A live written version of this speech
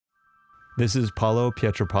This is Paolo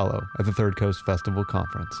Pietropaolo at the Third Coast Festival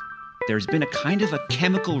Conference. There's been a kind of a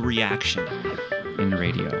chemical reaction in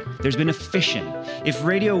radio. There's been a fission. If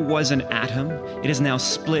radio was an atom, it is now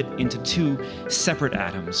split into two separate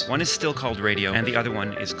atoms. One is still called radio, and the other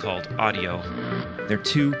one is called audio. They're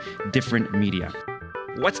two different media.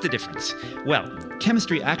 What's the difference? Well,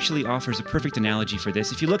 chemistry actually offers a perfect analogy for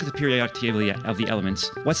this. If you look at the periodic table of the elements,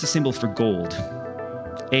 what's the symbol for gold?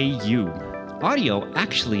 Au. Audio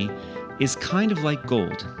actually is kind of like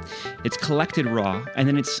gold. It's collected raw, and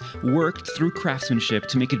then it's worked through craftsmanship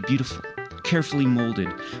to make it beautiful, carefully molded.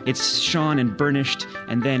 It's shone and burnished,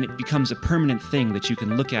 and then it becomes a permanent thing that you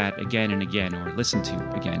can look at again and again, or listen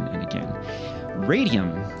to again and again.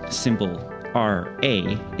 Radium, symbol Ra,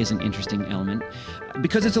 is an interesting element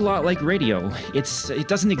because it's a lot like radio. It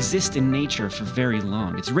doesn't exist in nature for very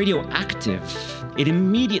long. It's radioactive. It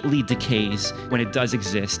immediately decays when it does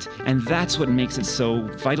exist, and that's what makes it so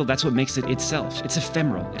vital. That's what makes it itself. It's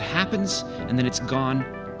ephemeral. It happens, and then it's gone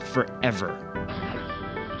forever.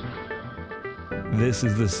 This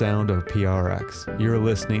is the sound of PRX. You're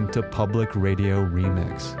listening to Public Radio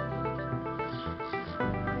Remix.